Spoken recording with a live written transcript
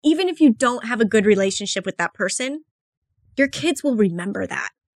even if you don't have a good relationship with that person, your kids will remember that.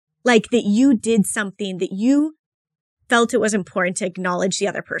 Like that you did something that you felt it was important to acknowledge the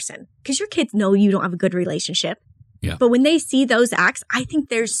other person. Because your kids know you don't have a good relationship. Yeah. But when they see those acts, I think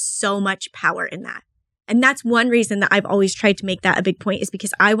there's so much power in that. And that's one reason that I've always tried to make that a big point, is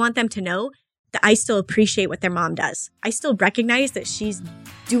because I want them to know that I still appreciate what their mom does. I still recognize that she's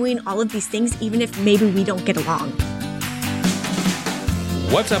doing all of these things, even if maybe we don't get along.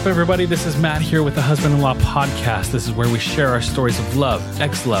 What's up, everybody? This is Matt here with the Husband-in-Law Podcast. This is where we share our stories of love,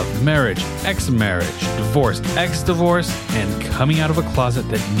 ex-love, marriage, ex-marriage, divorce, ex-divorce, and coming out of a closet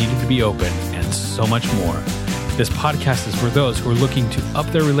that needed to be opened, and so much more. This podcast is for those who are looking to up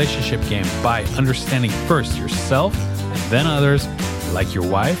their relationship game by understanding first yourself and then others, like your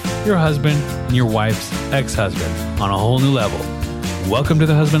wife, your husband, and your wife's ex-husband on a whole new level. Welcome to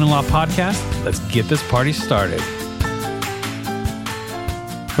the Husband-in-Law Podcast. Let's get this party started.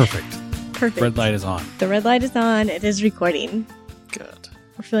 Perfect. Red light is on. The red light is on. It is recording. Good.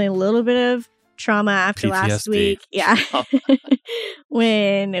 We're feeling a little bit of trauma after PTSD. last week. Yeah.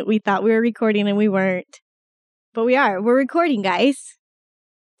 When we thought we were recording and we weren't. But we are. We're recording, guys.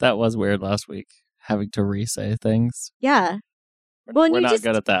 That was weird last week, having to re-say things. Yeah. Well, and We're you not just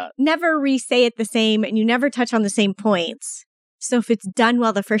good at that. never re-say it the same, and you never touch on the same points. So if it's done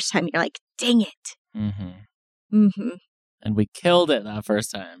well the first time, you're like, dang it. Mm-hmm. And we killed it that first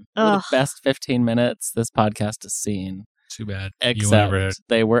time. They were the best 15 minutes this podcast has seen. Too bad. Except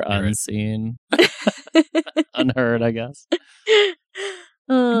they were unseen. Unheard, I guess.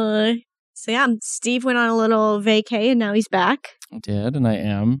 So yeah, Steve went on a little vacay and now he's back. I did, and I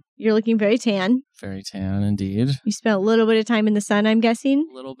am. You're looking very tan. Very tan, indeed. You spent a little bit of time in the sun, I'm guessing?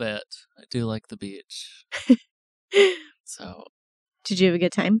 A little bit. I do like the beach. So. Did you have a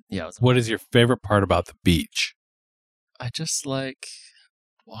good time? Yeah. What is your favorite part about the beach? I just like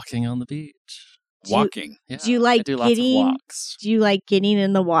walking on the beach. Walking. Yeah, do you like I do lots of walks. Do you like getting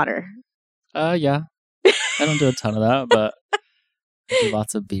in the water? Yeah. I don't do a ton of that, but I do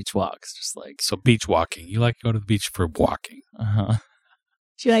lots of beach walks. Just like So beach walking. You like to go to the beach for walking. Uh-huh.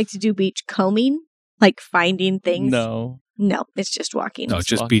 Do you like to do beach combing? Like finding things? No, it's just walking. No, it's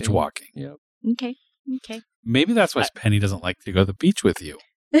just beach walking. Yep. Okay. Maybe that's why Penny doesn't like to go to the beach with you.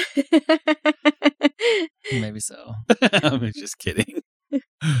 Maybe so. I'm just kidding.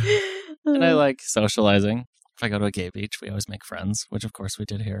 And I like socializing. If I go to a gay beach, we always make friends, which of course we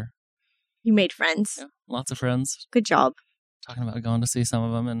did here. You made friends. Yeah, lots of friends. Good job. Talking about going to see some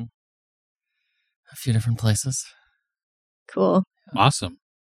of them in a few different places. Cool. Awesome.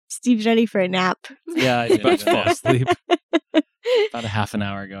 Steve's ready for a nap. Yeah, I did. About to fall asleep. About a half an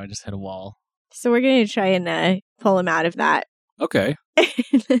hour ago, I just hit a wall. So we're going to try and pull him out of that. Okay.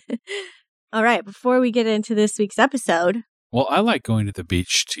 All right. Before we get into this week's episode. Well, I like going to the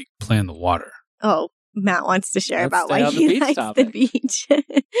beach to play in the water. Oh, Matt wants to share Let's about stay why on the he beach likes topic. the beach.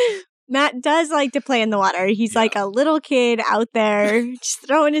 Matt does like to play in the water. He's like a little kid out there just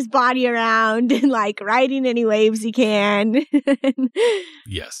throwing his body around and like riding any waves he can.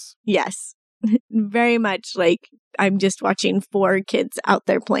 Yes. Yes. Very much like I'm just watching 4 kids out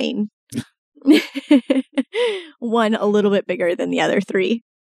there playing. One a little bit bigger than the other 3.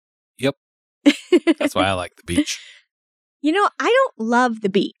 Yep. That's why I like the beach. You know, I don't love the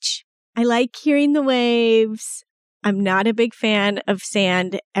beach. I like hearing the waves. I'm not a big fan of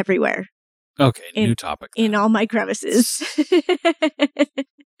sand everywhere. Okay, new topic. In all my crevices.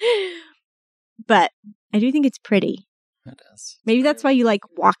 But I do think it's pretty. It is. Maybe that's why you like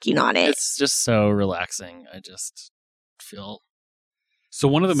walking on it. It's just so relaxing. I just feel So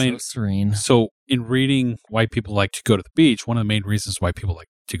one of the main serene. So in reading why people like to go to the beach, one of the main reasons why people like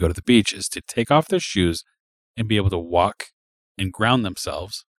to go to the beach is to take off their shoes and be able to walk and ground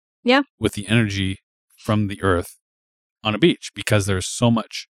themselves. Yeah. With the energy from the earth on a beach, because there's so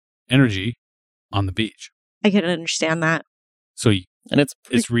much energy on the beach. I can understand that. So And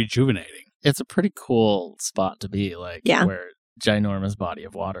it's rejuvenating. It's a pretty cool spot to be, like, Yeah. where ginormous body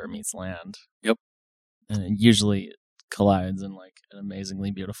of water meets land. Yep. And it usually collides in like an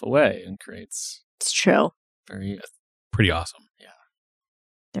amazingly beautiful way and creates It's true. very Pretty awesome.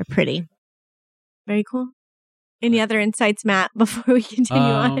 They're pretty. Very cool. Any other insights, Matt, before we continue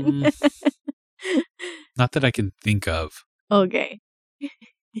on? Not that I can think of. Okay.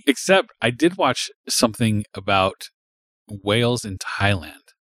 Except I did watch something about whales in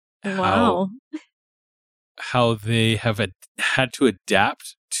Thailand. Wow. How they have had to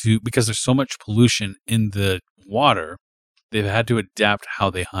adapt to, because there's so much pollution in the water, they've had to adapt how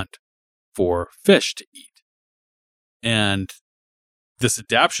they hunt for fish to eat. And this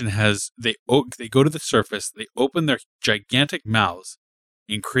adaptation has, they go to the surface, they open their gigantic mouths,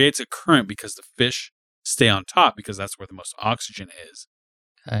 and creates a current because the fish stay on top because that's where the most oxygen is.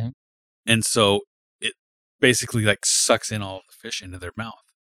 Okay. And so it basically like sucks in all of the fish into their mouth.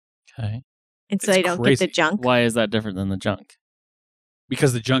 Okay. And so It's they don't crazy. get the junk. Why is that different than the junk?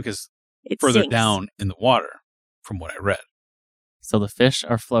 Because the junk is It further sinks. down in the water, from what I read. So the fish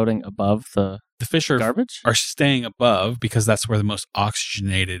are floating above the The fish are garbage? staying above because that's where the most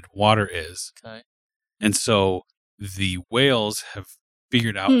oxygenated water is. Okay. And so the whales have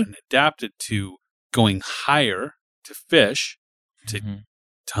figured out and adapted to going higher to fish to Mhm.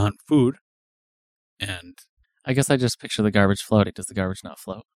 hunt food. And I guess I just picture the garbage floating. Does the garbage not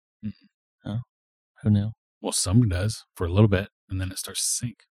float? Mhm. Oh, who knew? well, some does for a little bit, and then it starts to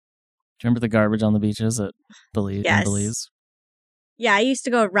sink. Do you remember the garbage on the beaches at Belize? Yes. In Belize? Yeah, I used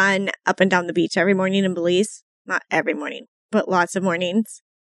to go run up and down the beach every morning in Belize. Not every morning, but lots of mornings.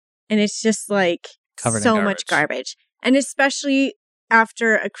 And it's just like Covered in so much garbage. And especially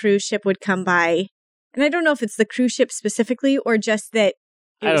after a cruise ship would come by. And I don't know if it's the cruise ship specifically or just that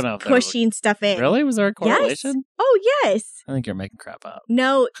it I was don't know if there was- pushing stuff in. Really? Was there a Yes. correlation? Oh, yes. I think you're making crap up.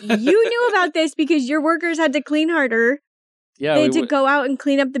 No, you knew about this because your workers had to clean harder. Yeah, They we had to would, go out and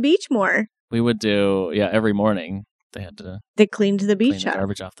clean up the beach more. we would do, every morning they had to They cleaned the clean beach the up.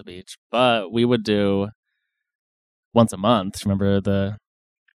 garbage off the beach. But we would do once a month. Remember the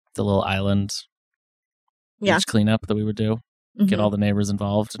little island Yeah. beach cleanup that we would do? Get Mhm. all the neighbors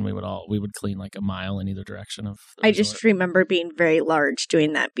involved, and we would clean like a mile in either direction of the I resort. just remember being very large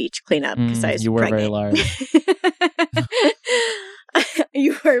doing that beach cleanup because I was you were very pregnant.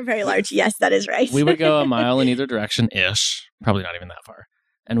 You were very large. Yes, that is right. We would go a mile in either direction ish, probably not even that far,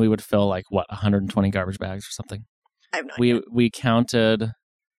 and we would fill like 120 garbage bags or something. I have no idea. We counted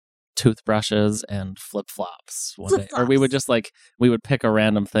toothbrushes and flip flops one day, or we would Flip-flops. just we would pick a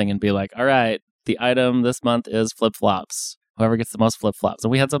random thing and be like, all right, the item this month is flip flops. Whoever gets the most flip flops,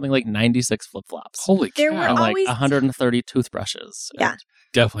 and we had something like 96 flip flops. Holy There cow. were And like always 130 toothbrushes. Yeah. And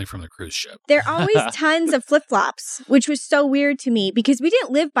Definitely from the cruise ship. There are always tons of flip flops, which was so weird to me because we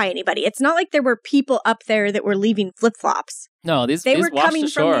didn't live by anybody. It's not like there were people up there that were leaving flip flops. No, these They these were washed coming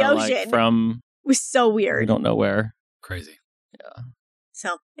from ashore, the like, ocean. from It was so we weird. don't know where. Crazy.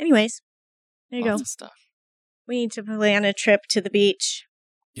 So, anyways, there you Lots go. of stuff. We need to plan a trip to the beach.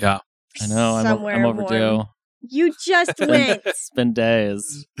 Yeah. I know. I'm Somewhere overdue. warm. You just went. It's been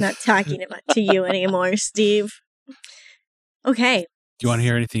days. Not talking about to you anymore, Steve. Okay. Do you want to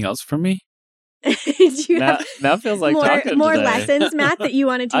hear anything else from me? Do you have That feels like more talking more today. lessons, Matt, that you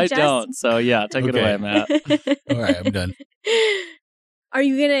want to I teach don't. So yeah, take it Okay. away, Matt. All right, I'm done. Are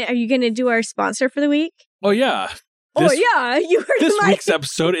you gonna do our sponsor for the week? Oh, yeah. Oh This- yeah, you heard This my week's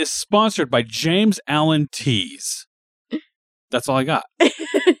episode is sponsored by James Allen Teas. That's all I got.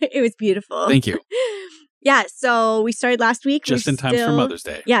 It was beautiful. Thank you. Yeah, so we started last week. Just We're in time for still- Mother's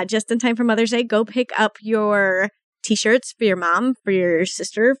Day. Yeah, just in time for Mother's Day. Go pick up your t-shirts for your mom, for your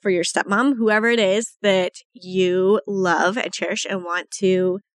sister, for your stepmom, whoever it is that you love and cherish and want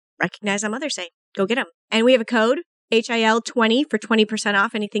to recognize on Mother's Day. Go get them. And we have a code, HIL20, for 20%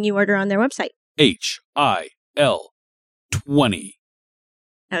 off anything you order on their website. HIL 20.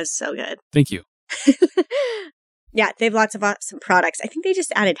 That was so good. Thank you. Yeah, they have lots of awesome products. I think they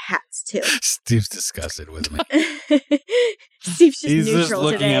just added hats too. Steve's disgusted with me. Steve's just He's neutral just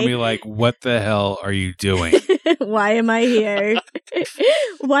looking today. at me like, what the hell are you doing? Why am I here?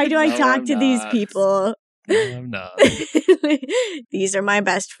 Why do I No, talk I'm to these not. people? No, I'm not. These are my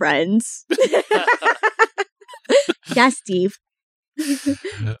best friends. Yeah, Steve.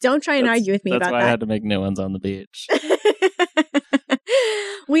 Don't try and argue with me That's about why I that. had to make new ones on the beach.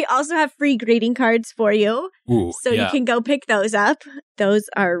 We also have free greeting cards for you. Ooh, So yeah. you can go pick those up. Those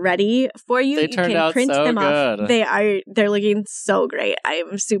are ready for you. They You turned can out print so them good. off. They're looking so great.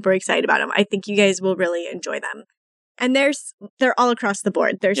 I'm super excited about them. I think you guys will really enjoy them. And they're all across the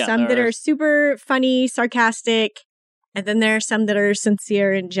board. There's Yeah, some that they're- are super funny, sarcastic, and then there are some that are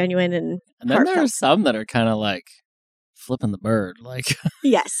sincere and genuine and And then there are heartfelt. some that are kind of like flipping the bird. Like,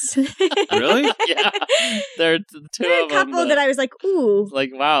 Yes. Really? yeah, there are two There are a of them couple that I was like, ooh. like,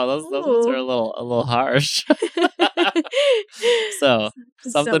 wow, those ones are a little harsh. So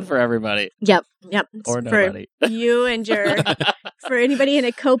something for everybody Yep. or for nobody. you and your for anybody in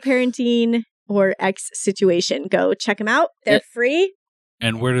a co-parenting or ex situation, go check them out. They're Yeah. free.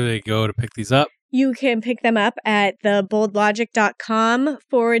 And where do they go to pick these up? You can pick them up at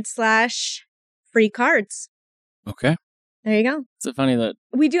theboldlogic.com/free cards. Okay. There you go. Is it funny that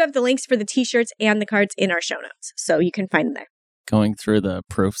We do have the links for the t-shirts and the cards in our show notes, so you can find them there. going through the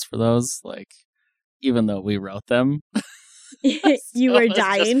proofs for those, like, even though we wrote them, You I were was just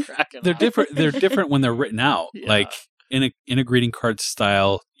dying. cracking They're up. different. They're different when they're written out. Yeah. Like in a greeting card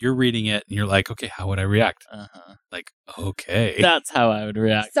style, you're reading it and you're like, okay, how would I react? Like, okay. That's how I would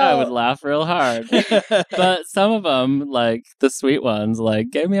react. So- I would laugh real hard. But some of them, like the sweet ones, like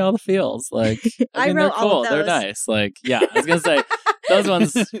gave me all the feels. Like, I mean, wrote they're cool. all of They're those. nice. Like, yeah, I was gonna say those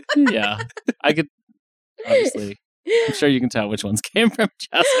ones. Yeah, I could obviously. I'm sure you can tell which ones came from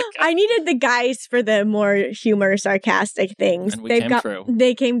Jessica. I needed the guys for the more humor, sarcastic things. And we came through.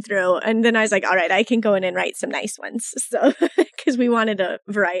 They came through, and then I was like, "All right, I can go in and write some nice ones." So, because we wanted a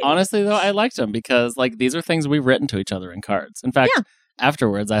variety. Honestly, though, I liked them because like these are things we've written to each other in cards. In fact,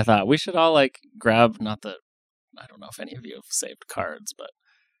 afterwards, I thought we should all like grab. Not that I don't know if any of you have saved cards, but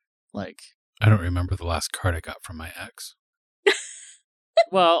like, I don't remember the last card I got from my ex.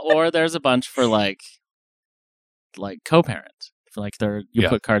 well, or there's a bunch for like co-parent. For like you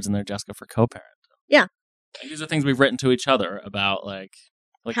put cards in there, Jessica, for co-parent. Yeah. Like, these are things we've written to each other about like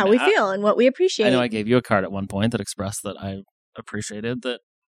how we feel and what we appreciate. I know I gave you a card at one point that expressed that I appreciated that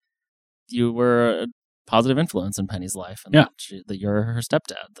you were a positive influence in Penny's life, and that you're her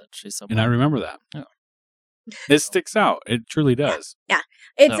stepdad. That she's someone. And I remember that. Yeah. It sticks out. It truly does. Yeah.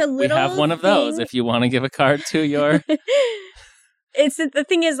 It's So a little. We have one of those. thing- If you want to give a card to your. It's the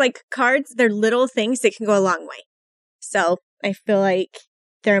thing is like cards. They're little things that can go a long way. So I feel like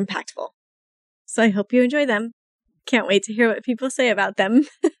they're impactful. So I hope you enjoy them. Can't wait to hear what people say about them.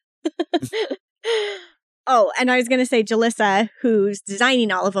 Oh, and I was going to say Jalissa, who's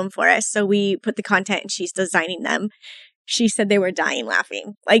designing all of them for us. So we put the content and she's designing them. She said they were dying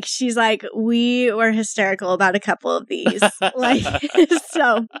laughing. Like, she's like, we were hysterical about a couple of these. Like,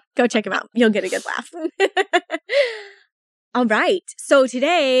 so go check them out. You'll get a good laugh. All right. So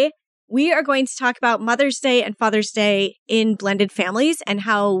today we are going to talk about Mother's Day and Father's Day in blended families and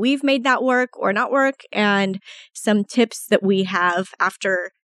how we've made that work or not work, and some tips that we have after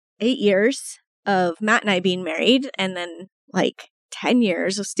 8 years of Matt and I being married, and then like 10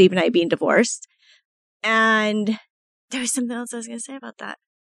 years of Steve and I being divorced. And there was something else I was going to say about that.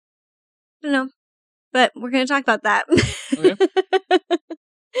 I don't know, but we're going to talk about that. Okay.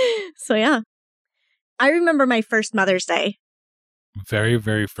 So yeah, I remember my first Mother's Day. Very,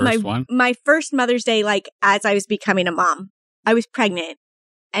 very first one. My first Mother's Day, like as I was becoming a mom. I was pregnant.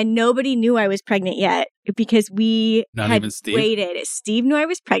 And nobody knew I was pregnant yet because we Not had even Steve? waited. Steve knew I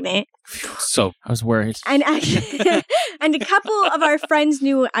was pregnant. So I was worried. And actually, and a couple of our friends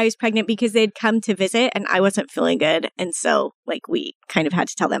knew I was pregnant because they'd come to visit and I wasn't feeling good. And so like we kind of had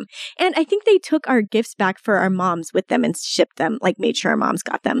to tell them. And I think they took our gifts back for our moms with them and shipped them, like made sure our moms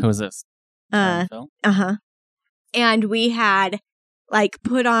got them. Who is this? Phil? Uh-huh. And we had like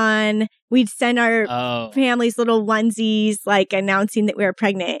we'd send our family's little onesies, like announcing that we were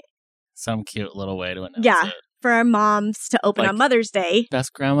pregnant. Some cute little way to announce Yeah. it. For our moms to open Like- on Mother's Day.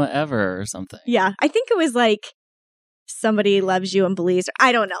 Best grandma ever or something. Yeah. I think it was like somebody loves you and believes.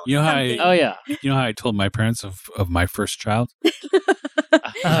 I don't know. You know how something. Oh, yeah. you know how I told my parents of my first child?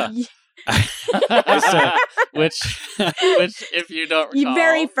 which, if you don't recall,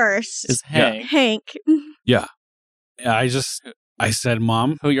 Very first. is Hank, Hank. I said,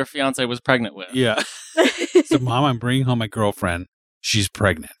 Mom. who your fiance was pregnant with. Yeah. I said, Mom, I'm bringing home my girlfriend. She's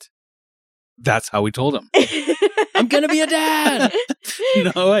pregnant. That's how we told him. I'm gonna be a dad.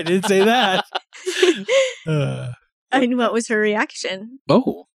 No, I didn't say that. And what was her reaction?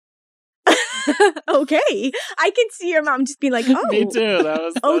 Oh. Okay. I can see your mom just being like, oh. Me too. That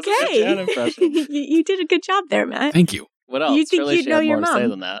was a good Jan Okay. impression. You did a good job there, Matt. Thank you. What else? You think Surely you'd she know had your more to say mom.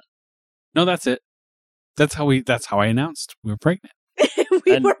 than that. No, that's it. That's how I announced we were pregnant.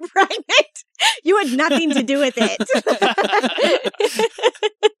 We And- were pregnant. You had nothing to do with it.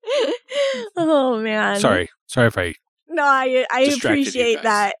 Oh, man. Sorry if I No, I Distracted you appreciate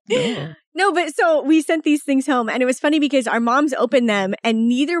guys. that. No, but so we sent these things home, and it was funny because our moms opened them, and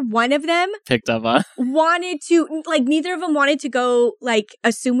neither one of them Picked up on. neither of them wanted to go, like,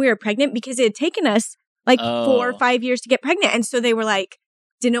 assume we were pregnant because it had taken us, like, 4 or 5 years to get pregnant. And so they were, like,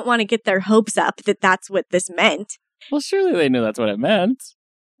 didn't want to get their hopes up that that's what this meant. Well, surely they knew that's what it meant.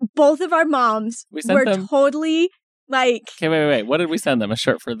 Both of our moms We sent were them- totally, like, Okay, wait. What did we send them? A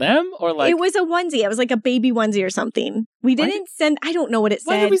shirt for them, or like? it was a onesie. It was like a baby onesie or something. We Why didn't send, I don't know what it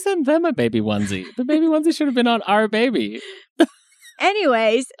Why said. did we send them a baby onesie? The baby onesie should have been on our baby.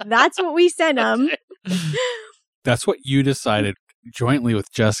 Anyways, that's what we sent them. Okay. That's what you decided jointly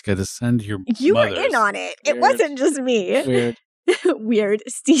with Jessica to send your You mothers. were in on it. It Weird. wasn't just me. Weird. Weird.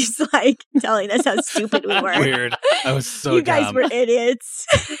 Steve's like telling us how stupid we were. Weird. I was so You guys dumb. were idiots.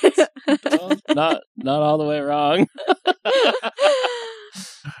 Well, not all the way wrong.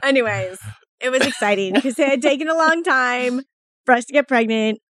 Anyways, it was exciting because it had taken a long time for us to get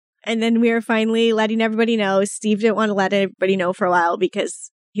pregnant. And then we were finally letting everybody know. Steve didn't want to let everybody know for a while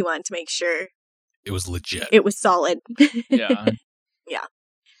because he wanted to make sure it was legit. It was solid. Yeah. Yeah.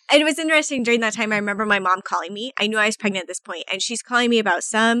 And it was interesting during that time. I remember my mom calling me. I knew I was pregnant at this point, and she's calling me about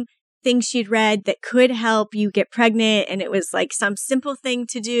some things she'd read that could help you get pregnant. And it was like some simple thing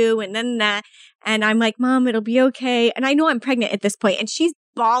to do. And then that. And I'm like, Mom, it'll be okay. And I know I'm pregnant at this point, and she's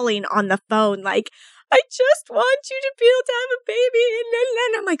bawling on the phone like, I just want you to be able to have a baby. And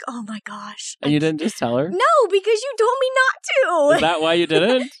then I'm like, oh my gosh. And you didn't just tell her? No, because you told me not to. Is that why you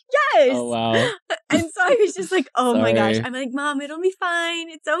didn't? Yes. Oh, wow. And so I was just like, oh my gosh. Sorry. I'm like, Mom, it'll be fine.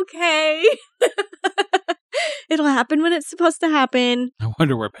 It's okay. It'll happen when it's supposed to happen. I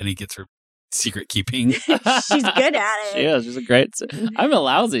wonder where Penny gets her secret keeping. She's good at it. She is. She's a great... I'm a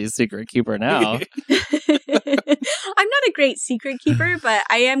lousy secret keeper now. I'm not a great secret keeper, but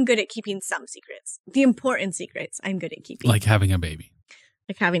I am good at keeping some secrets. The important secrets I'm good at keeping. Like having a baby.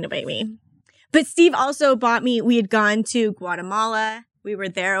 Like having a baby. But Steve also bought me, we had gone to Guatemala. We were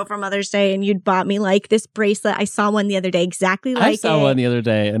there over Mother's Day, and you'd bought me like this bracelet. I saw one the other day exactly like it. I saw one the other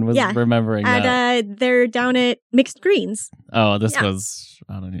day and was remembering that. They're down at Mixed Greens. Oh, this was...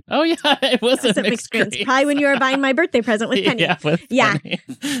 I don't know. Oh, yeah. It was at Mixed Greens. Probably when you were buying my birthday present with Penny. Yeah, with Penny.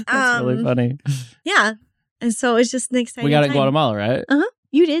 That's really funny. Yeah. And so it was just an exciting We got it time. in Guatemala, right? Uh-huh.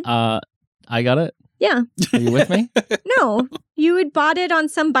 You did. I got it? Yeah. Are you with me? No. You had bought it on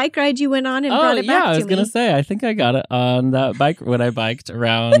some bike ride you went on and brought it back to me. I was going to say, I think I got it on that bike when I biked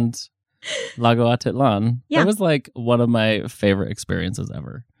around Lago Atitlan. Yeah. That was like one of my favorite experiences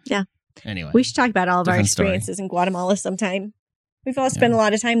ever. Yeah. Anyway. We should talk about all of our Different story. experiences in Guatemala sometime. We've all spent a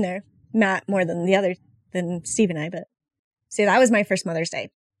lot of time there. Matt more than than Steve and I, but see, that was my first Mother's Day.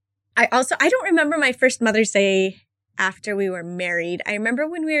 I don't remember my first Mother's Day after we were married. I remember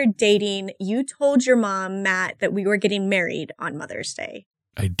when we were dating, you told your mom, Matt, that we were getting married on Mother's Day.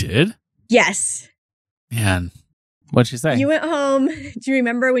 I did? Yes. Man. What'd she say? You went home. Do you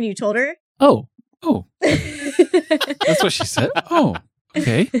remember when you told her? Oh. That's what she said? Oh,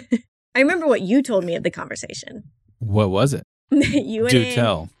 okay. I remember what you told me of the conversation. What was it? You went Do in,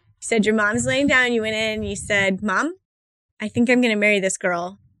 tell. You said your mom's laying down. You went in and you said, Mom, I think I'm going to marry this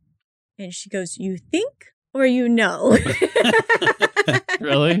girl. And she goes, you think or you know?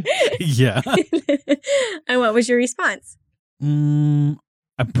 Really? Yeah. And what was your response? I'm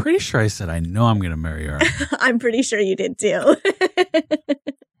pretty sure I said, I know I'm going to marry her. I'm pretty sure you did too.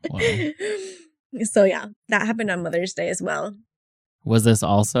 Wow. So yeah, that happened on Mother's Day as well. Was this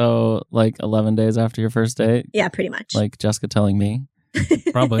also like 11 days after your first date? Yeah, pretty much. Like Jessica telling me?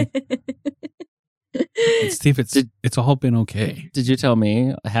 Probably. And Steve, it's all been okay. Did you tell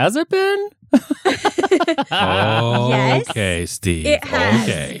me? Has it been? Yes, okay, Steve. it has.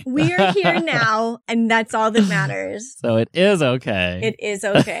 Okay. We are here now, and that's all that matters. So it is okay. It is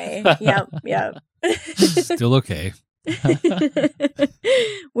okay. Yep. Still okay.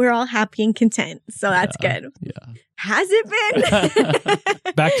 We're all happy and content, so that's good. Yeah. Has it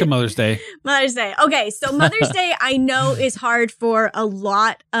been? Back to Mother's Day. Mother's Day. Okay, so Mother's Day I know is hard for a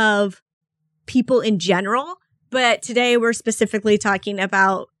lot of people in general, but today we're specifically talking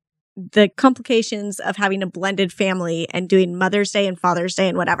about the complications of having a blended family and doing Mother's Day and Father's Day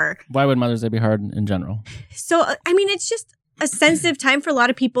and whatever. Why would Mother's Day be hard in general? So, I mean, it's just a sensitive time for a lot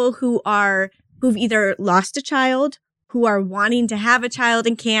of people who've either lost a child, who are wanting to have a child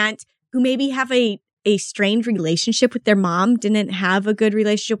and can't, who maybe have a strained relationship with their mom, didn't have a good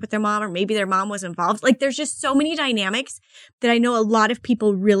relationship with their mom, or maybe their mom was involved. Like, there's just so many dynamics that I know a lot of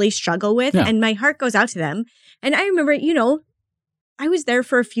people really struggle with, and my heart goes out to them. And I remember, I was there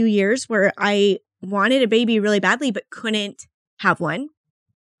for a few years where I wanted a baby really badly, but couldn't have one,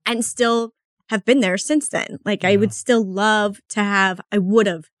 and still have been there since then. Like, I would still love to have, I would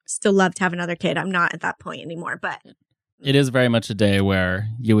have still loved to have another kid. I'm not at that point anymore, but it is very much a day where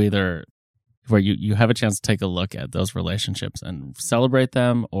you have a chance to take a look at those relationships and celebrate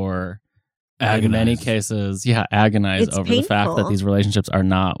them, or Agonize. in many cases, agonize It's over the fact that painful. these relationships are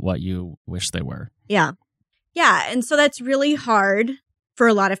not what you wish they were. yeah. And so that's really hard for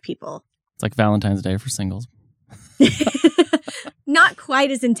a lot of people. It's like Valentine's Day for singles. Not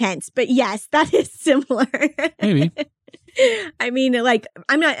quite as intense, but yes, that is similar. Maybe. I mean, like,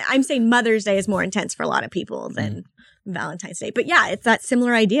 I'm saying Mother's Day is more intense for a lot of people than Valentine's Day. But yeah, it's that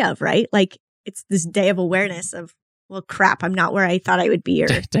similar idea of, right? Like, it's this day of awareness of, well, crap, I'm not where I thought I would be. Or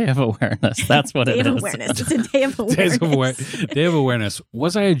Day of awareness. That's what it is. Day of awareness. It's a day of awareness. Day of awareness.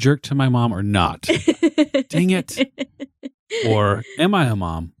 Was I a jerk to my mom or not? Dang it. Or am I a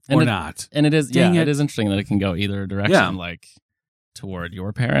mom or not? And it is, Dang it is interesting that it can go either direction, Yeah. like toward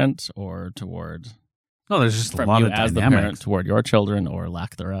your parent or toward No, there's just a from lot you of as the parent dynamics. toward your children or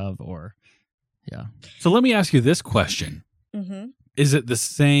lack thereof, or yeah. So let me ask you this question. Mm-hmm. Is it the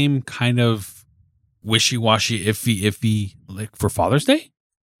same kind of wishy-washy, iffy, like for Father's Day?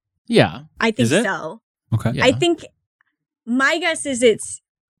 Yeah. I think Is it? so. Okay. Yeah. I think my guess is it's,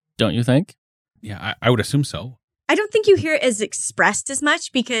 Don't you think? Yeah, I would assume so. I don't think you hear it as expressed as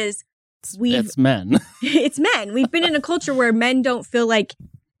much because It's men. it's men. We've been in a culture where men don't feel like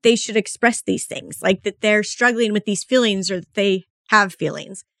they should express these things, like that they're struggling with these feelings or that they have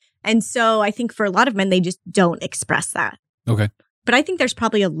feelings. And so I think for a lot of men, they just don't express that. Okay. But I think there's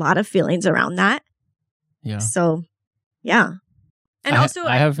probably a lot of feelings around that. Yeah. So, yeah. And also,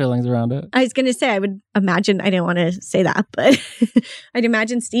 I have feelings around it. I was going to say, I would imagine, I didn't want to say that, but I'd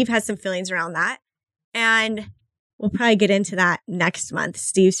imagine Steve has some feelings around that. And we'll probably get into that next month,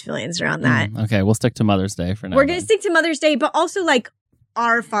 Steve's feelings around that. Okay, we'll stick to Mother's Day for now. We're going to stick to Mother's Day, but also like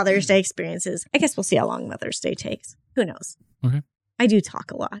our Father's Day experiences. I guess we'll see how long Mother's Day takes. Who knows? Okay. I do talk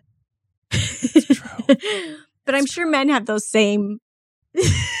a lot. It's true. But I'm sure men have those same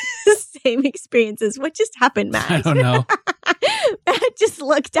same experiences. What just happened, Matt? I don't know. Matt just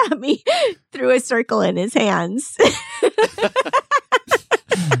looked at me through a circle in his hands.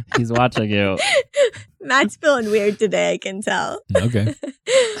 He's watching you. Matt's feeling weird today, I can tell. Okay.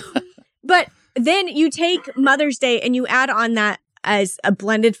 But then you take Mother's Day and you add on that as a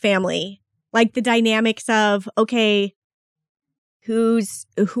blended family, like the dynamics of, okay, who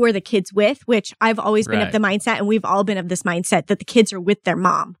are the kids with, which I've always been of the mindset, and we've all been of this mindset that the kids are with their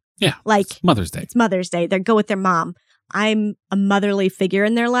mom. Yeah. Like It's Mother's Day. it's Mother's Day. They go with their mom. I'm a motherly figure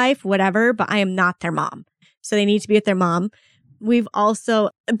in their life, whatever, but I am not their mom. So they need to be with their mom. We've also,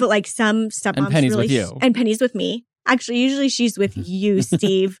 but like some stepmoms And Penny's really, with you. and Penny's with me. Actually, usually she's with you,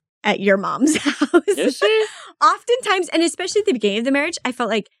 Steve, at your mom's house. Is she? Oftentimes, and especially at the beginning of the marriage, I felt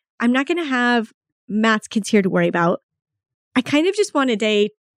like I'm not going to have Matt's kids here to worry about. I kind of just want a day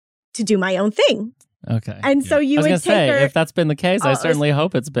to do my own thing. Okay. And so you I was would gonna take say, her if that's been the case, I certainly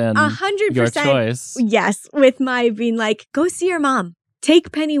hope it's been 100%. your choice. Yes, with my being like, go see your mom.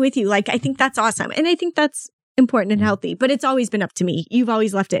 Take Penny with you. Like, I think that's awesome. And I think that's important and healthy. But it's always been up to me. You've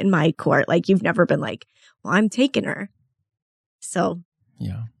always left it in my court. Like, you've never been like, well, I'm taking her. So,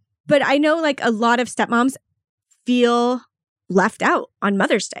 Yeah. but I know like a lot of stepmoms feel left out on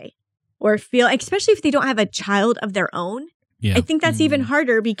Mother's Day or feel, especially if they don't have a child of their own. Yeah. I think that's even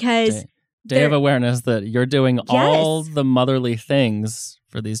harder because Day of awareness that you're doing all the motherly things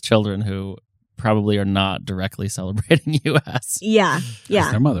for these children who probably are not directly celebrating you as. yeah.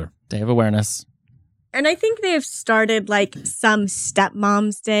 That's their mother. Day of awareness. And I think they've started like some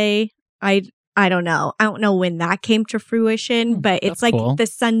stepmom's day. I don't know. I don't know when that came to fruition, but it's that's like cool. the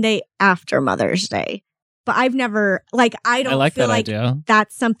Sunday after Mother's Day. But I've never, like, I don't like feel that like idea.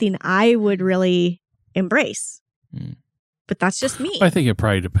 that's something I would really embrace. Mm. But that's just me. I think it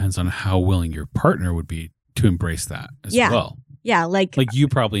probably depends on how willing your partner would be to embrace that as Yeah. well. Yeah, like Like you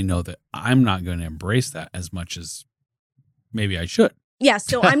probably know that I'm not going to embrace that as much as maybe I should. yeah,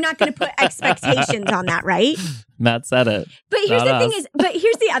 so I'm not going to put expectations on that, right? Matt said it. But here's Not the thing us. is, but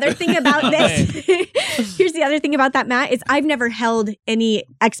here's the other thing about this. Here's the other thing about that, Matt, is I've never held any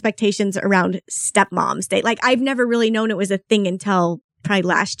expectations around stepmom's day. Like I've never really known it was a thing until probably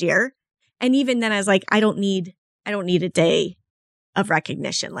last year. And even then I was like, I don't need a day of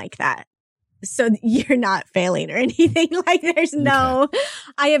recognition like that. So you're not failing or anything. Like there's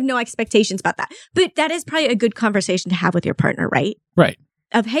I have no expectations about that. But that is probably a good conversation to have with your partner, right? Right.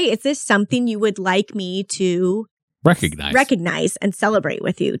 Of, hey, is this something you would like me to recognize and celebrate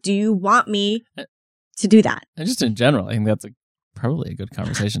with you? Do you want me to do that? And just in general, I think that's probably a good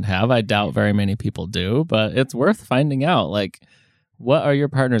conversation to have. I doubt very many people do, but it's worth finding out. Like, what are your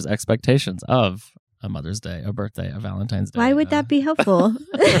partner's expectations of a Mother's Day, a birthday, a Valentine's Day? Why would that be helpful?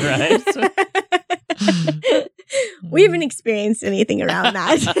 Right? We haven't experienced anything around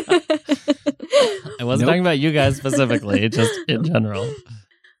that. I wasn't talking about you guys specifically, just in general.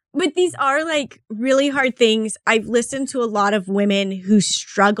 But these are like really hard things. I've listened to a lot of women who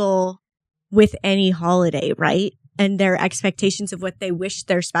struggle with any holiday, right? And their expectations of what they wish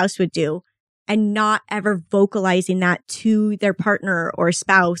their spouse would do and not ever vocalizing that to their partner or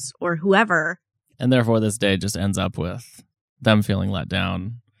spouse or whoever. And therefore, this day just ends up with them feeling let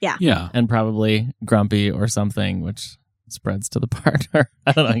down. Yeah. Yeah. And probably grumpy or something, which spreads to the partner.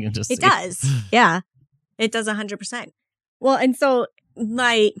 I don't know. I can just It see. does. Yeah. It does 100%. Well, and so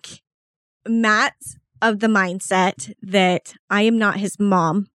like Matt's of the mindset that I am not his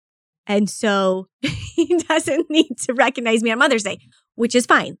mom. And so he doesn't need to recognize me on Mother's Day, which is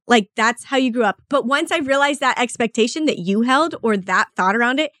fine. Like that's how you grew up. But once I realized that expectation that you held or that thought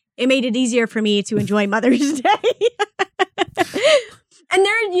around it, It made it easier for me to enjoy Mother's Day. And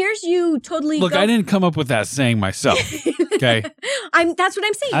there are years you totally Look, I didn't come up with that saying myself. Okay. That's what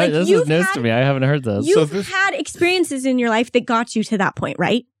I'm saying. Like, this is news to me. I haven't heard this. You've had experiences in your life that got you to that point,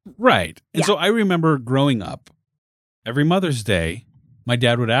 right? Right. And Yeah. so I remember growing up, every Mother's Day, my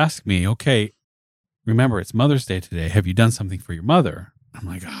dad would ask me, okay, remember, it's Mother's Day today. Have you done something for your mother? I'm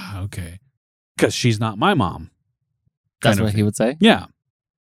like, okay. Because she's not my mom. That's kind of what he would say? Yeah.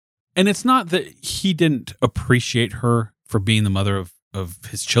 And it's not that he didn't appreciate her for being the mother of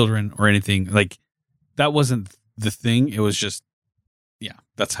his children or anything. Like, that wasn't the thing. It was just, yeah,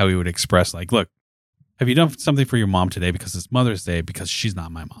 that's how he would express, like, look, have you done something for your mom today because it's Mother's Day because she's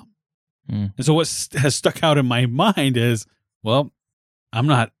not my mom? Mm. And so what has stuck out in my mind is, well, I'm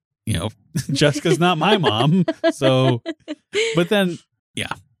not, Jessica's not my mom. So, but then,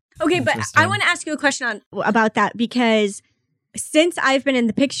 yeah. Okay, but I want to ask you a question about that because since I've been in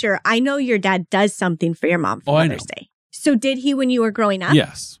the picture, I know your dad does something for your mom for Mother's Day. So did he when you were growing up?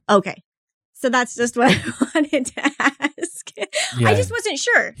 Yes. Okay. So that's just what I wanted to ask. Yeah. I just wasn't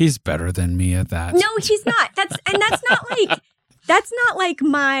sure. He's better than me at that. No, he's not. That's not like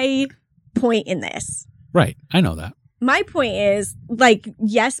my point in this. Right. I know that. My point is, like,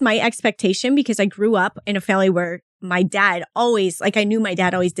 yes, my expectation, because I grew up in a family where my dad always, like, I knew my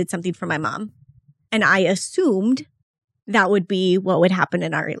dad always did something for my mom. And I assumed that would be what would happen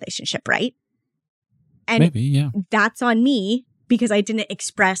in our relationship, right? And maybe, yeah. That's on me because I didn't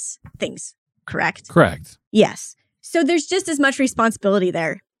express things, correct? Correct. Yes. So there's just as much responsibility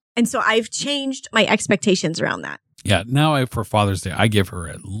there. And so I've changed my expectations around that. Yeah. Now for Father's Day, I give her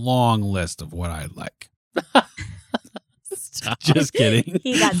a long list of what I like. Just kidding.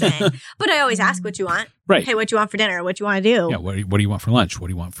 He doesn't. But I always ask what you want. Right. Hey, what you want for dinner? What you want to do? Yeah. What do you want for lunch? What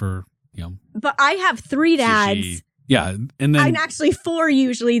do you want for, But I have 3 dads. Sushi? Yeah. And then I'm actually 4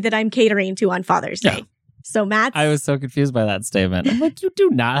 usually that I'm catering to on Father's Day. Yeah. So Matt's. I was so confused by that statement. I'm like, you do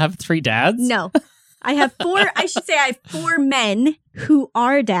not have 3 dads? No. I have 4, I should say I have 4 men who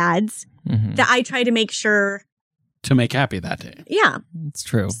are dads that I try to make sure. To make happy that day. Yeah. It's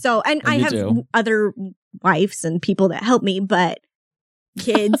true. So, and I have other wives and people that help me, but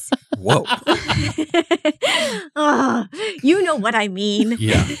kids. Whoa. Oh, you know what I mean.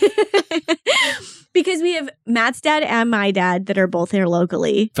 Yeah. Because we have Matt's dad and my dad that are both here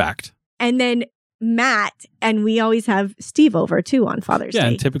locally. Fact. And then Matt, and we always have Steve over too on Father's Day. Yeah,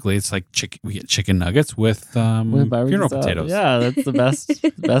 and typically it's like we get chicken nuggets with funeral potatoes. Yeah, that's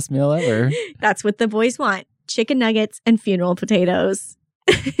the best meal ever. That's what the boys want. Chicken nuggets and funeral potatoes,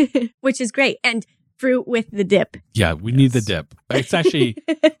 which is great. And fruit with the dip. Yeah, we need the dip. It's actually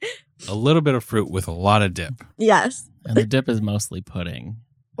a little bit of fruit with a lot of dip. Yes. And the dip is mostly pudding.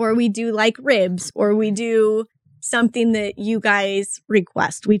 Or we do like ribs, or we do something that you guys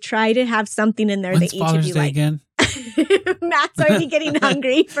request. We try to have something in there When's that each Father's of you Day like. again? Matt's already getting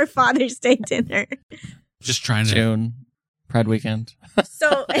hungry for Father's Day dinner. Just trying to. June, Pride weekend.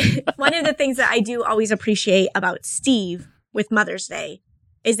 So one of the things that I do always appreciate about Steve with Mother's Day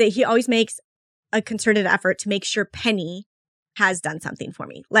is that he always makes a concerted effort to make sure Penny has done something for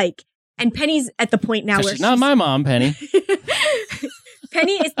me. Like, and Penny's at the point now where she's not my mom, Penny.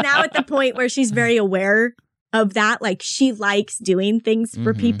 Penny is now at the point where she's very aware of that. Like, she likes doing things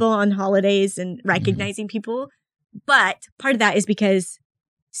for people on holidays and recognizing people. But part of that is because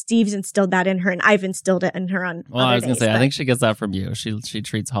Steve's instilled that in her, and I've instilled it in her on Well, other I was going to days, say, but I think she gets that from you. She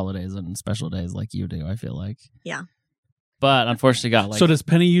treats holidays and special days like you do, I feel like. Yeah. But unfortunately got like... So does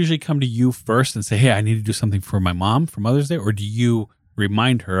Penny usually come to you first and say, hey, I need to do something for my mom for Mother's Day? Or do you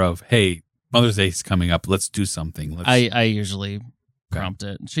remind her of, hey, Mother's Day is coming up. Let's do something. I usually prompt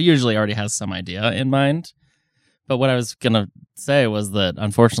it. She usually already has some idea in mind. But what I was going to say was that,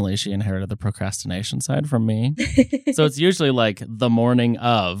 unfortunately, she inherited the procrastination side from me. So it's usually like the morning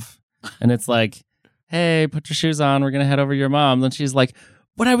of, and it's like, hey, put your shoes on. We're going to head over to your mom. Then she's like,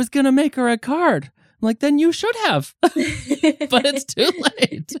 but I was going to make her a card. I'm like, then you should have. But it's too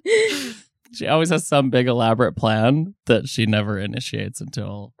late. She always has some big elaborate plan that she never initiates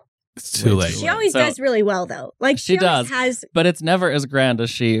until... It's too late. She always does really well, though. Like, she always does, has... but it's never as grand as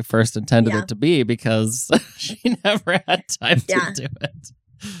she first intended it to be because she never had time to do it.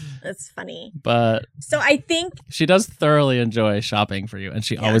 That's funny. But so I think she does thoroughly enjoy shopping for you, and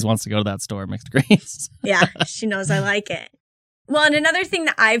she always wants to go to that store, Mixed Greens. Yeah, she knows I like it. Well, and another thing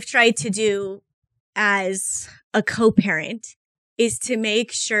that I've tried to do as a co-parent is to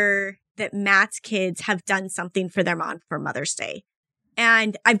make sure that Matt's kids have done something for their mom for Mother's Day.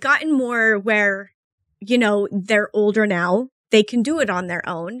 And I've gotten more where, they're older now. They can do it on their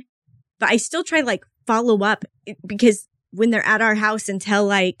own. But I still try to follow up because when they're at our house until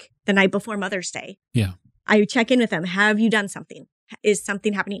like the night before Mother's Day. Yeah. I check in with them. Have you done something? Is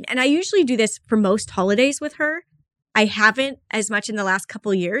something happening? And I usually do this for most holidays with her. I haven't as much in the last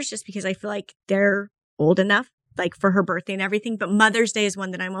couple of years just because I feel like they're old enough, like for her birthday and everything. But Mother's Day is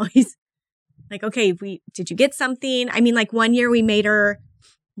one that I'm always like, okay, did you get something? I mean, like one year we made her,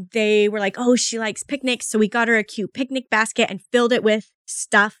 they were like, oh, she likes picnics. So we got her a cute picnic basket and filled it with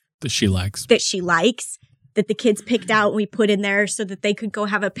stuff That she likes. that the kids picked out and we put in there so that they could go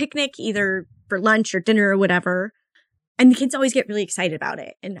have a picnic either for lunch or dinner or whatever. And the kids always get really excited about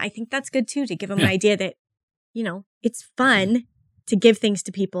it. And I think that's good too, to give them an idea that, you know, it's fun to give things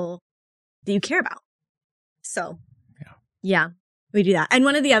to people that you care about. So yeah, we do that. And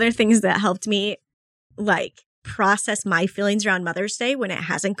one of the other things that helped me like process my feelings around Mother's Day when it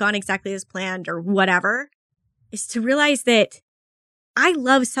hasn't gone exactly as planned or whatever is to realize that I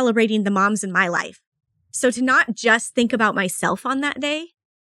love celebrating the moms in my life. So to not just think about myself on that day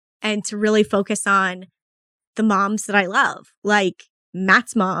and to really focus on the moms that I love, like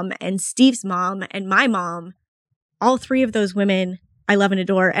Matt's mom and Steve's mom and my mom, all three of those women I love and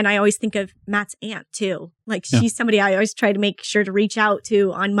adore. And I always think of Matt's aunt too. Like she's somebody I always try to make sure to reach out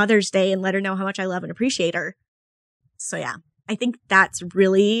to on Mother's Day and let her know how much I love and appreciate her. So yeah, I think that's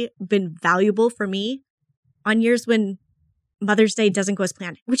really been valuable for me on years when Mother's Day doesn't go as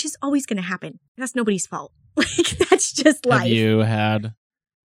planned, which is always going to happen. That's nobody's fault. Like that's just life. Have you had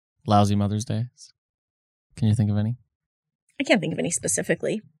lousy Mother's Days? Can you think of any? I can't think of any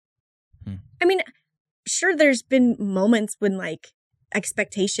specifically. I mean, sure, there's been moments when like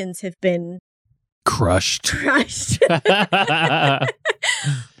expectations have been crushed. But at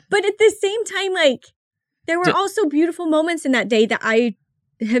the same time, like there were also beautiful moments in that day that I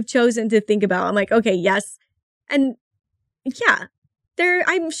have chosen to think about. I'm like, okay, yes. And yeah,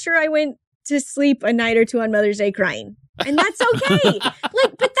 I'm sure I went to sleep a night or two on Mother's Day crying. And that's okay.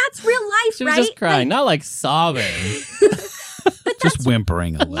 Like, but that's real life, she right? was just crying, not like sobbing. Just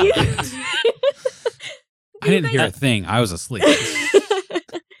whimpering a little bit. I didn't hear a thing. I was asleep.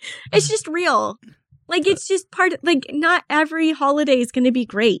 It's just real. Like, it's just part of, like, not every holiday is going to be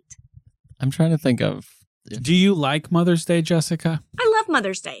great. I'm trying to think of... Do you like Mother's Day, Jessica? I love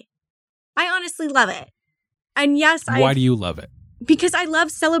Mother's Day. I honestly love it. And yes, why do you love it? Because I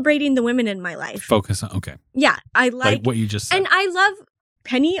love celebrating the women in my life. Focus on, okay. Yeah, I like what you just said. And I love,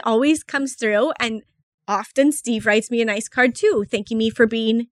 Penny always comes through, and often Steve writes me a nice card too, thanking me for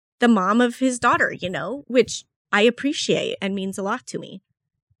being the mom of his daughter, you know, which I appreciate and means a lot to me.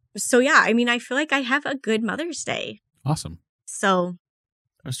 So yeah, I mean, I feel like I have a good Mother's Day. Awesome. So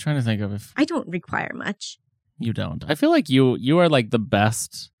I was trying to think of if... I don't require much. You don't. I feel like you are like the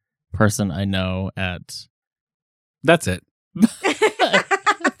best person I know at... That's it.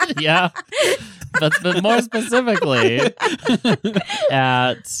 Yeah. But more specifically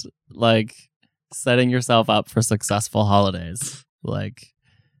at like setting yourself up for successful holidays. Like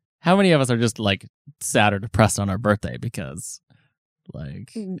how many of us are just like sad or depressed on our birthday because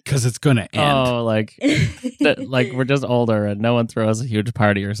it's gonna end. Oh, like like we're just older and no one throws a huge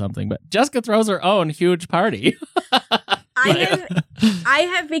party or something, but Jessica throws her own huge party. I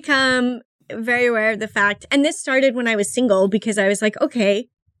have become very aware of the fact, and this started when I was single because I was like, okay,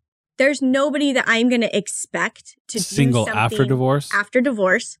 there's nobody that I'm going to expect to single do after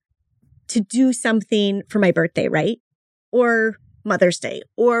divorce to do something for my birthday, right? Or Mother's Day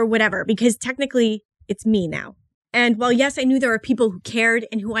or whatever, because technically it's me now. And while yes, I knew there were people who cared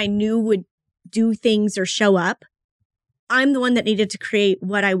and who I knew would do things or show up, I'm the one that needed to create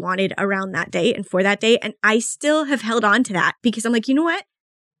what I wanted around that day and for that day. And I still have held on to that because I'm like, you know what?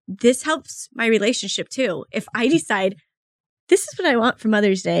 This helps my relationship too. If I decide this is what I want for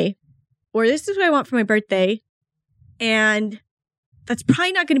Mother's Day or this is what I want for my birthday, and that's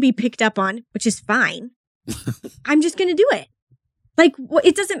probably not going to be picked up on, which is fine. I'm just going to do it. Like,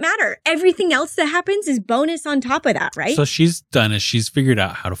 it doesn't matter. Everything else that happens is bonus on top of that, right? So she's figured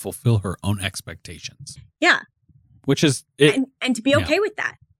out how to fulfill her own expectations. Yeah. Which is it. And to be okay with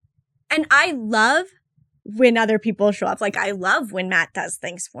that. And I love when other people show up. Like, I love when Matt does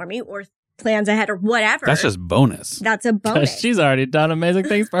things for me or plans ahead or whatever. That's just bonus. That's a bonus. She's already done amazing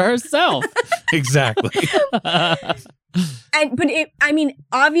things for herself. Exactly.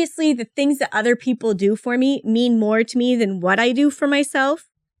 Obviously the things that other people do for me mean more to me than what I do for myself.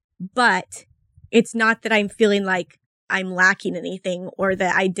 But it's not that I'm feeling like I'm lacking anything or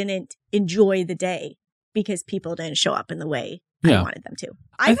that I didn't enjoy the day because people didn't show up in the way I wanted them to.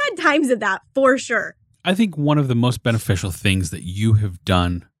 I've had times of that for sure. I think one of the most beneficial things that you have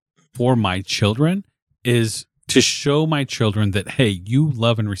done for my children is to show my children that, hey, you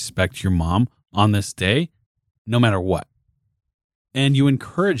love and respect your mom on this day, no matter what. and you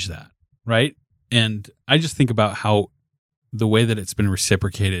encourage that, right? And I just think about how the way that it's been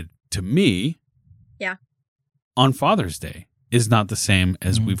reciprocated to me on Father's Day is not the same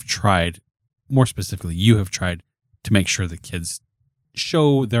as we've tried, more specifically, you have tried to make sure the kids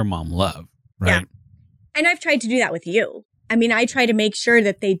show their mom love, right? Yeah. And I've tried to do that with you. I mean, I try to make sure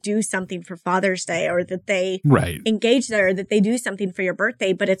that they do something for Father's Day or that they engage there or that they do something for your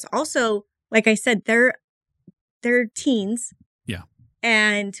birthday. But it's also, like I said, they're teens. Yeah.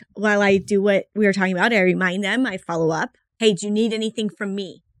 And while I do what we were talking about, I remind them, I follow up. Hey, do you need anything from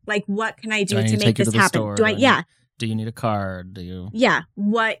me? Like, what can I do to make this happen? Do you need a card? Yeah.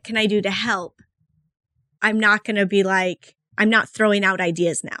 What can I do to help? I'm not going to be like, I'm not throwing out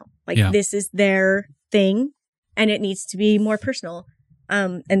ideas now. Like, this is their thing and it needs to be more personal.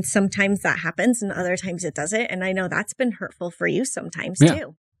 And sometimes that happens and other times it doesn't. And I know that's been hurtful for you sometimes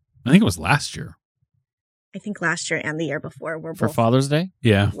too. I think it was last year. I think last year and the year before were for Father's Day.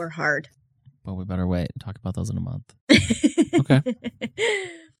 Yeah. Were hard. But we better wait and talk about those in a month. Okay.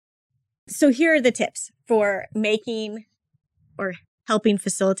 So here are the tips for making or helping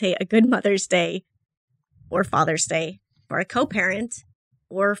facilitate a good Mother's Day or Father's Day for a co-parent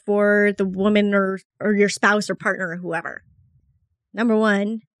or for the woman or your spouse or partner or whoever. Number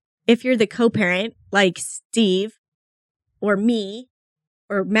one, if you're the co-parent like Steve or me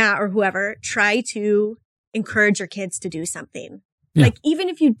or Matt or whoever, try to encourage your kids to do something. Yeah. Like, even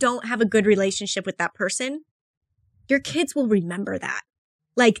if you don't have a good relationship with that person, your kids will remember that.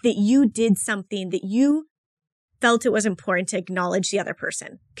 Like, that you did something that you felt it was important to acknowledge the other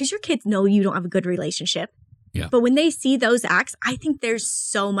person. Because your kids know you don't have a good relationship. Yeah. But when they see those acts, I think there's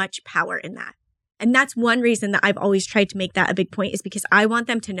so much power in that. And that's one reason that I've always tried to make that a big point, is because I want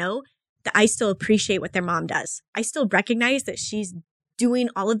them to know that I still appreciate what their mom does. I still recognize that she's doing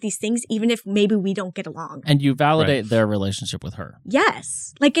all of these things, even if maybe we don't get along. And you validate their relationship with her.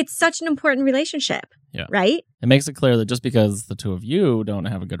 Yes. Like, it's such an important relationship. Yeah. Right? It makes it clear that just because the two of you don't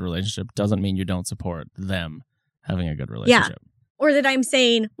have a good relationship doesn't mean you don't support them having a good relationship. Yeah. Or that I'm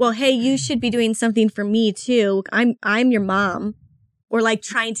saying, well, hey, you should be doing something for me too. I'm your mom. Or like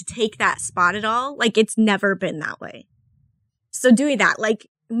trying to take that spot at all. Like, it's never been that way. So doing that, like,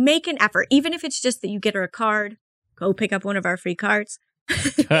 make an effort. Even if it's just that you get her a card, go pick up one of our free cards.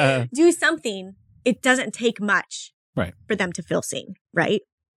 Do something. It doesn't take much for them to feel seen, right?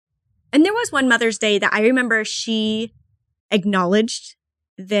 And there was one Mother's Day that I remember she acknowledged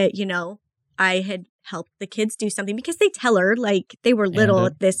that, you know, I had helped the kids do something because they tell her, like, they were little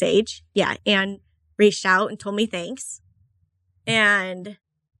at this age. Yeah. And reached out and told me thanks. And it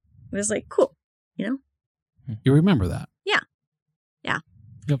was like, cool, you know? You remember that? Yeah. Yeah.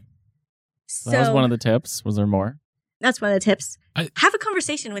 Yep. So that was one of the tips. Was there more? That's one of the tips. Have a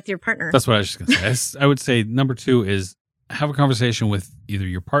conversation with your partner. That's what I was just going to say. I would say number 2 is have a conversation with either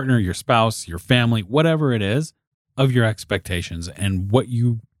your partner, your spouse, your family, whatever it is, of your expectations and what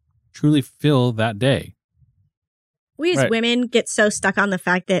you truly feel that day. We as women get so stuck on the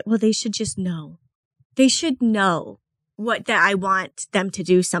fact that, well, they should just know. They should know that I want them to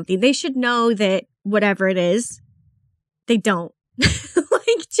do something. They should know that whatever it is, they don't.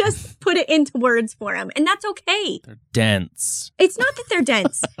 Like, just put it into words for them. And that's okay. They're dense. It's not that they're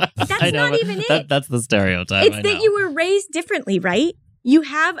dense. That's not even it. That's the stereotype. It's that you were raised differently, right? You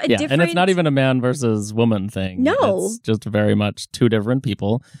have a different... And it's not even a man versus woman thing. No. It's just very much two different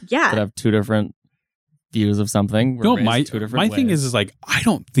people that have two different views of something. My thing is like, I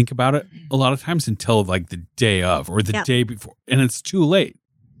don't think about it a lot of times until like the day of or the day before. And it's too late.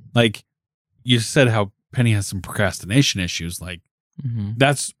 Like, you said how Penny has some procrastination issues. Like,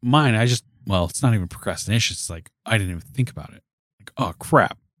 that's mine. It's not even procrastination. It's like, I didn't even think about it. Like, oh,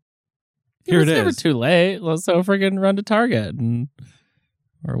 crap. Here it is. It's never too late. Let's so friggin' run to Target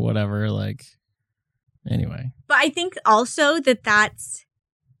or whatever. Like, anyway. But I think also that's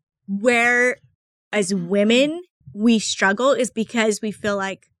where, as women, we struggle, is because we feel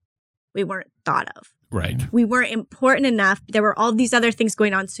like we weren't thought of. Right. We weren't important enough. There were all these other things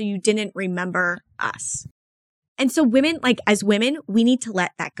going on, so you didn't remember us. And so women, like, as women, we need to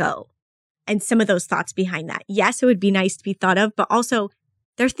let that go. And some of those thoughts behind that. Yes, it would be nice to be thought of, but also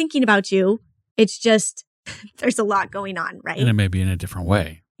they're thinking about you. It's just, there's a lot going on, right? And it may be in a different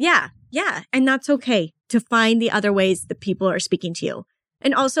way. Yeah. Yeah. And that's okay to find the other ways that people are speaking to you.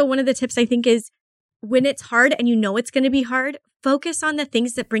 And also, one of the tips I think is, when it's hard and you know it's going to be hard, focus on the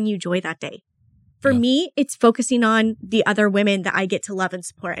things that bring you joy that day. For me, it's focusing on the other women that I get to love and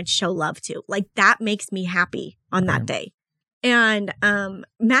support and show love to. Like, that makes me happy on that day. And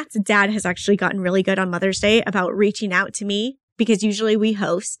Matt's dad has actually gotten really good on Mother's Day about reaching out to me, because usually we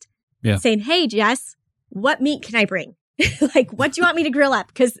host, saying, hey, Jess, what meat can I bring? Like, what do you want me to grill up?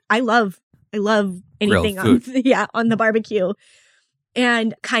 Because I love anything on the barbecue.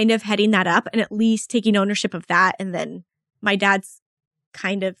 And kind of heading that up and at least taking ownership of that. And then my dad's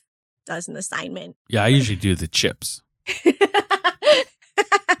kind of does an assignment. Yeah, I usually do the chips.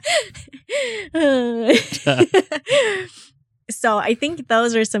 So I think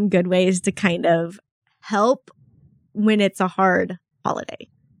those are some good ways to kind of help when it's a hard holiday.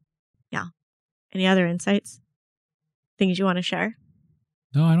 Yeah. Any other insights? Things you want to share?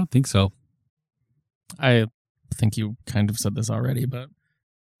 No, I don't think so. I think you kind of said this already, but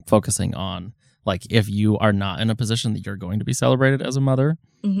focusing on, like, if you are not in a position that you're going to be celebrated as a mother,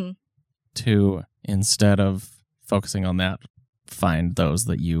 to, instead of focusing on that, find those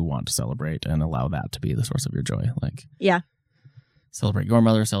that you want to celebrate and allow that to be the source of your joy. Like, celebrate your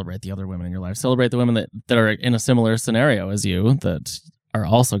mother, celebrate the other women in your life, celebrate the women that are in a similar scenario as you that are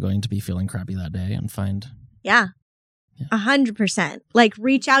also going to be feeling crappy that day, and find 100%. Like,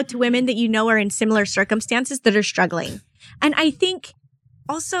 reach out to women that you know are in similar circumstances that are struggling. And I think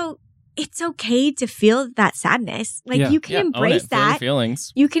also it's okay to feel that sadness. Like, you can embrace that.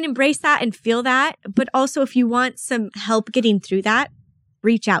 Feelings. You can embrace that and feel that. But also, if you want some help getting through that,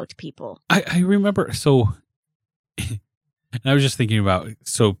 reach out to people. I remember, so, and I was just thinking about,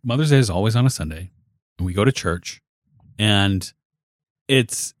 so Mother's Day is always on a Sunday, and we go to church, and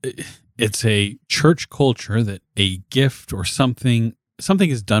it's a church culture that a gift or something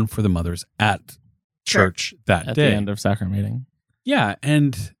is done for the mothers at church that at day. The end of sacrament meeting. Yeah,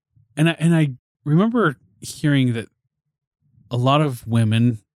 and I remember hearing that a lot of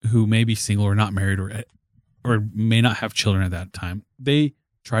women who may be single or not married or may not have children at that time, they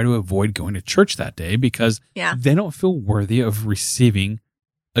try to avoid going to church that day because they don't feel worthy of receiving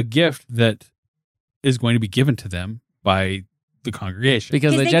a gift that is going to be given to them by the congregation.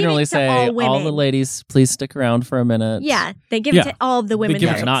 Because they generally say, all the ladies, please stick around for a minute. Yeah, they give it to all of the women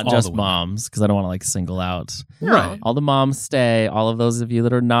there. Not just moms, because I don't want to like single out. No. Right. All the moms stay. All of those of you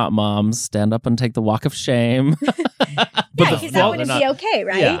that are not moms, stand up and take the walk of shame. Because that wouldn't be okay,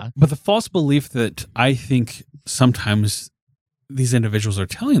 right? Yeah. But the false belief that I think sometimes these individuals are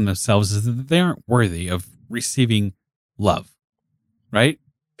telling themselves is that they aren't worthy of receiving love, right?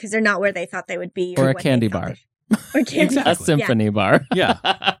 Because they're not where they thought they would be. Or a candy bar. Or candy A symphony bar. Yeah.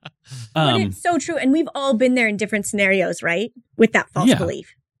 But it's so true. And we've all been there in different scenarios, right? With that false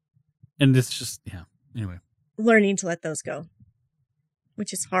belief. And it's just, anyway. Learning to let those go,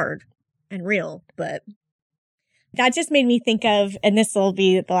 which is hard and real. But that just made me think of, and this will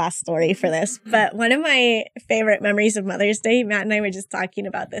be the last story for this, but one of my favorite memories of Mother's Day, Matt and I were just talking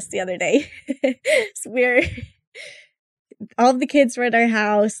about this the other day. So all of the kids were at our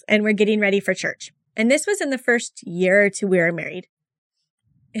house and we're getting ready for church. And this was in the first year or two we were married.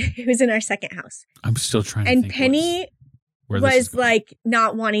 It was in our second house. I'm still trying to think. think. And Penny was like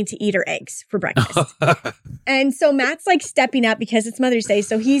not wanting to eat her eggs for breakfast. And so Matt's like stepping up because it's Mother's Day.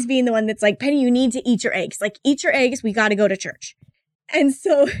 So he's being the one that's like, Penny, you need to eat your eggs. Like, eat your eggs. We got to go to church. And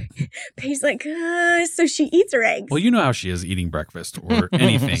so Penny's like, so she eats her eggs. Well, you know how she is eating breakfast or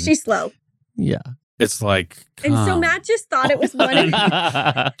anything. She's slow. Yeah. It's like, and so Matt just thought it was one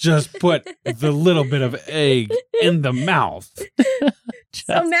of just put the little bit of egg in the mouth.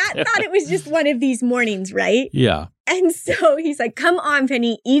 So Matt thought it was just one of these mornings, right? Yeah. And so he's like, come on,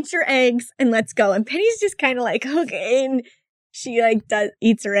 Penny, eat your eggs and let's go. And Penny's just kind of like, okay. And she like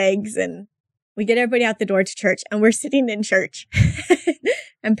eats her eggs and we get everybody out the door to church and we're sitting in church.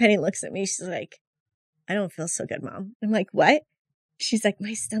 And Penny looks at me. She's like, I don't feel so good, Mom. I'm like, what? She's like,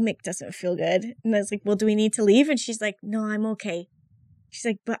 my stomach doesn't feel good. And I was like, well, do we need to leave? And she's like, no, I'm okay. She's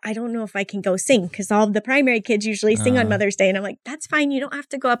like, but I don't know if I can go sing because all of the primary kids usually sing on Mother's Day. And I'm like, that's fine. You don't have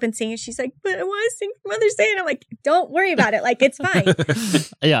to go up and sing. And she's like, but I want to sing for Mother's Day. And I'm like, don't worry about it. Like, it's fine.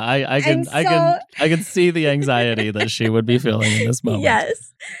 Yeah, I can see the anxiety that she would be feeling in this moment.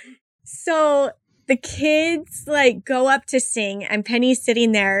 Yes. So the kids like go up to sing and Penny's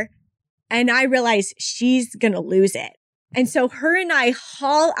sitting there and I realize she's going to lose it. And so her and I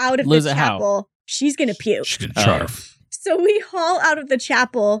haul out of the chapel. She's going to puke. She's going to charf. So we haul out of the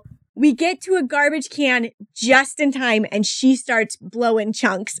chapel. We get to a garbage can just in time and she starts blowing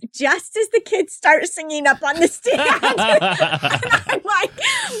chunks just as the kids start singing up on the stand. And I'm like,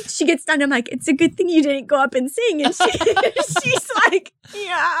 she gets done. I'm like, it's a good thing you didn't go up and sing. And she's like,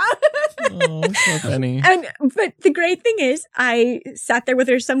 yeah. Oh, so funny. But the great thing is I sat there with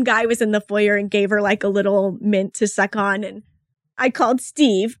her. Some guy was in the foyer and gave her like a little mint to suck on. And I called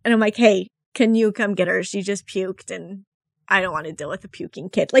Steve and I'm like, hey, can you come get her? She just puked and I don't want to deal with a puking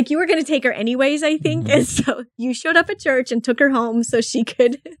kid. Like, you were going to take her anyways, I think. And so you showed up at church and took her home so she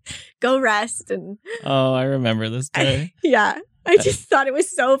could go rest. And Oh, I remember this day. yeah, I just thought it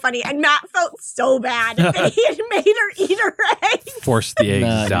was so funny. And Matt felt so bad that he had made her eat her eggs. Forced the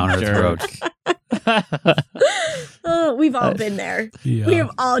eggs down her throat. Oh, we've all been there. Yeah. We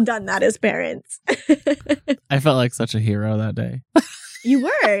have all done that as parents. I felt like such a hero that day. You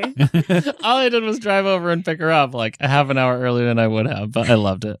were. All I did was drive over and pick her up like a half an hour earlier than I would have, but I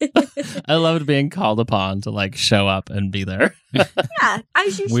loved it. I loved being called upon to like show up and be there. Yeah,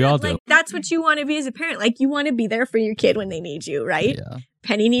 as you should. We all do. Like, that's what you want to be as a parent. Like, you want to be there for your kid when they need you, right? Yeah.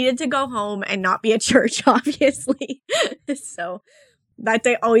 Penny needed to go home and not be at church, obviously. So that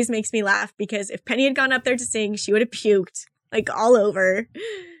day always makes me laugh because if Penny had gone up there to sing, she would have puked like all over.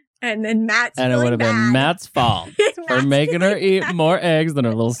 And then Matt's And it would have been Matt's fault for making her eat more eggs than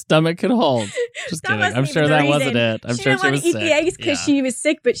her little stomach could hold. Just kidding. I'm sure that wasn't it. I'm sure she was sick. She didn't want to eat the eggs because she was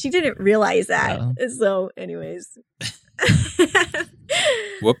sick, but she didn't realize that. Yeah. So, anyways.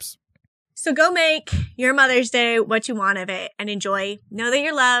 Whoops. So go make your Mother's Day what you want of it and enjoy. Know that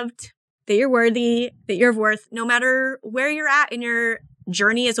you're loved, that you're worthy, that you're of worth, no matter where you're at in your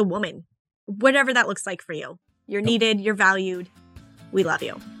journey as a woman. Whatever that looks like for you. You're needed. You're valued. We love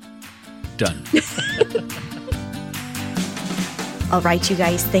you. Done. All right, you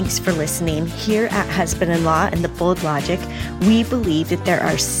guys, thanks for listening. Here at Husband-in-Law and The Bold Logic, we believe that there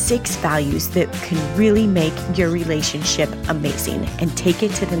are 6 values that can really make your relationship amazing and take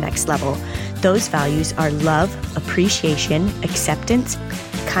it to the next level. Those values are love, appreciation, acceptance,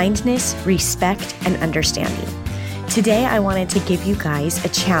 kindness, respect, and understanding. Today, I wanted to give you guys a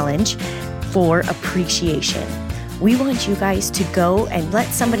challenge for appreciation. We want you guys to go and let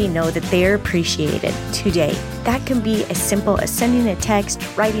somebody know that they're appreciated today. That can be as simple as sending a text,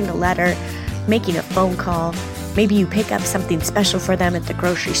 writing a letter, making a phone call. Maybe you pick up something special for them at the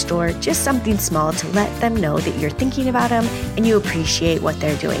grocery store, just something small to let them know that you're thinking about them and you appreciate what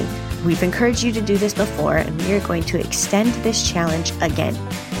they're doing. We've encouraged you to do this before, and we are going to extend this challenge again.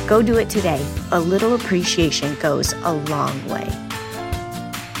 Go do it today. A little appreciation goes a long way.